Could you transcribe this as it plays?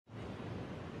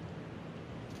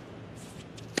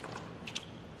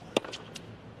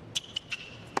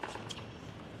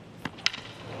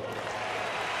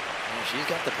She's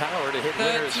got the power to hit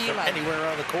winners from anywhere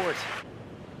on the court.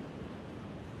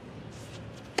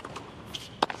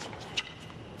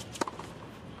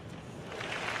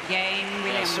 Game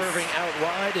Williams. Serving out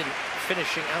wide and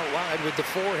finishing out wide with the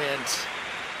forehands.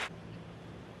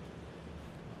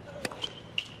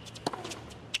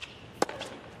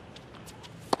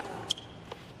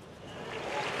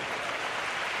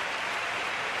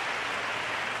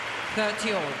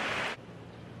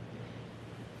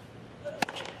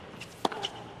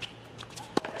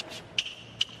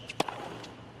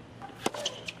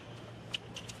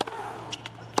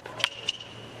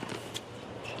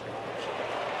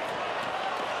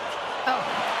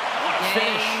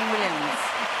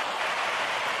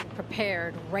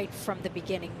 Prepared right from the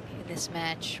beginning in this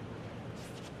match.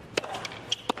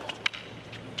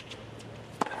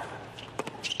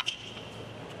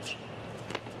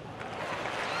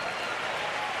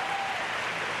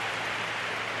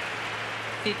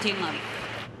 Love.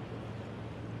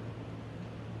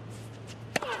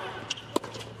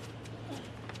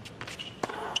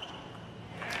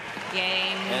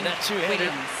 Game. And that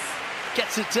two-hander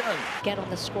gets it done. Get on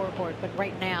the scoreboard, but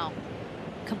right now,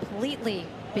 completely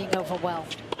being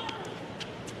overwhelmed.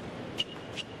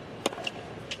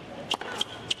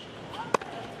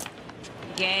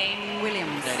 Game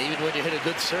Williams. And even when you hit a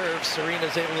good serve,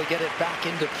 Serena's able to get it back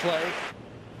into play.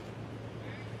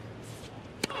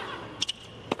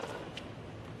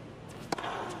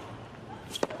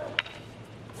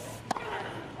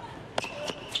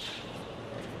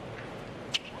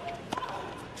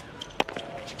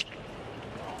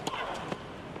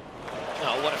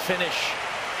 Oh, what a finish.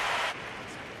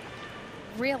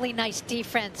 Really nice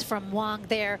defense from Wang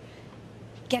there.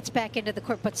 Gets back into the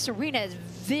court, but Serena is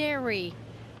very...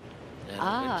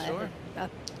 I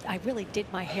really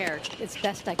did my hair as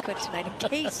best I could tonight in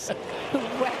case who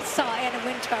saw Anna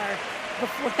Wintar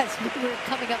before as we were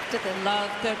coming up to the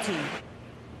Love 13.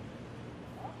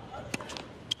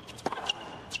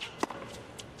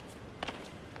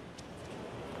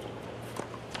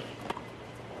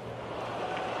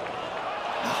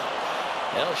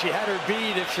 Well, she had her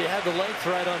beat if she had the length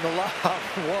right on the lob.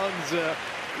 Wang's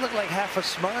looked like half a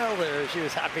smile there. She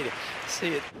was happy to see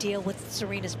it. Deal with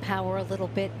Serena's power a little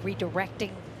bit,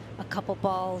 redirecting a couple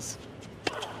balls.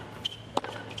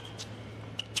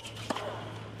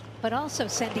 But also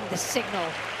sending the signal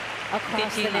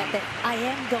across the net that I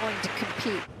am going to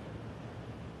compete.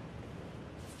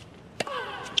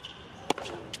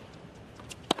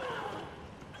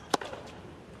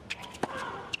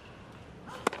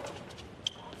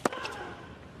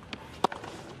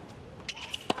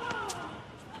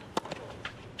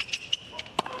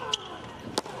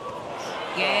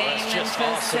 That's just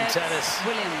awesome tennis.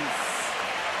 Williams.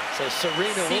 So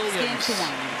Serena Williams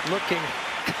looking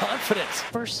confident.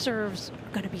 First serves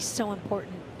are going to be so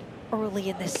important early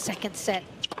in this second set.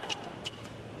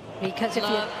 Because if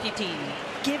you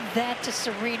give that to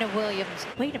Serena Williams,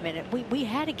 wait a minute, we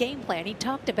had a game plan. He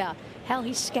talked about how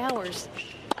he scours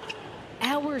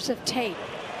hours of tape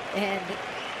and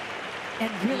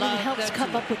really helps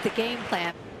come up with the game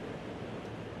plan.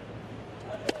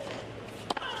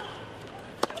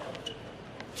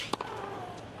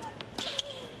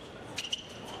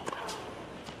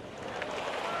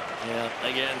 Yeah,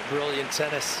 again, brilliant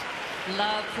tennis.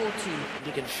 Love 14.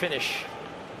 You can finish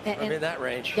from in that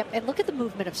range. Yep, and look at the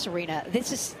movement of Serena.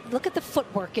 Look at the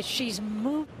footwork as she's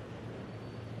moved.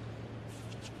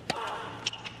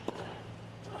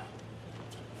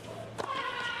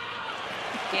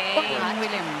 Game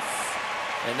Williams.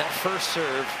 And that first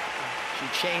serve,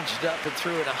 she changed up and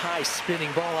threw in a high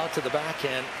spinning ball out to the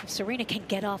backhand. If Serena can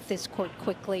get off this court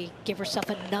quickly, give herself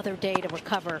another day to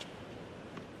recover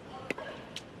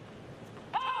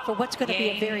for what's going to be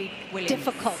a very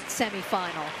difficult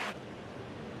semifinal.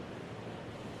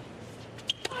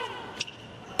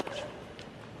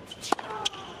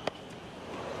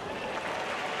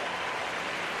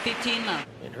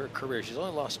 In her career, she's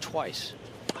only lost twice.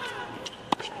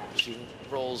 She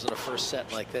rolls in a first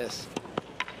set like this.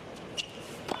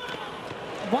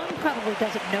 Wang probably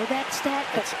doesn't know that stat,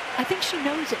 but I think she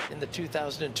knows it. In the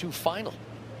 2002 final.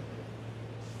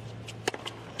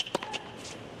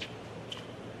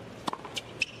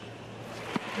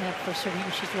 Yeah, for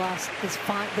Serena, she's lost this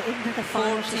into the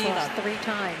final. She's lost 3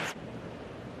 times.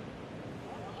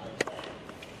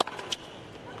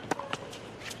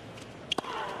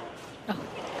 Oh,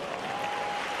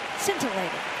 scintillating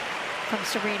from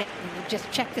Serena. And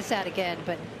just check this out again,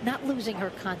 but not losing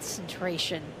her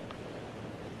concentration.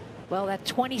 Well, that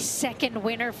 22nd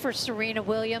winner for Serena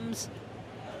Williams,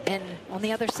 and on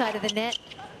the other side of the net,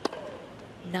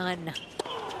 none.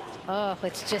 Oh,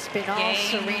 it's just been all Game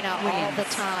Serena all Williams. the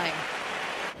time.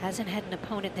 Hasn't had an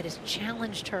opponent that has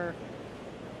challenged her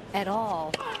at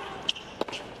all.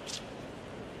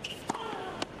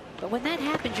 But when that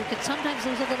happens, you can sometimes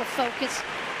lose a little focus.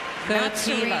 Not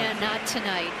Serena, not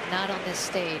tonight, not on this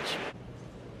stage.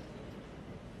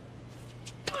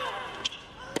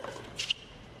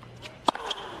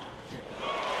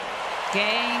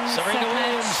 Game Serena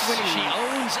Williams, she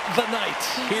owns the night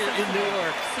here in New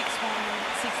York. 6-1,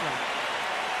 6-1.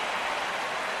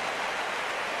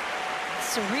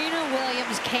 Serena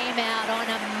Williams came out on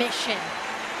a mission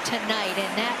tonight,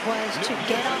 and that was to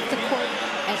get off the court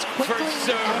as quickly as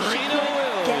she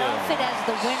could, get off it as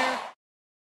the winner.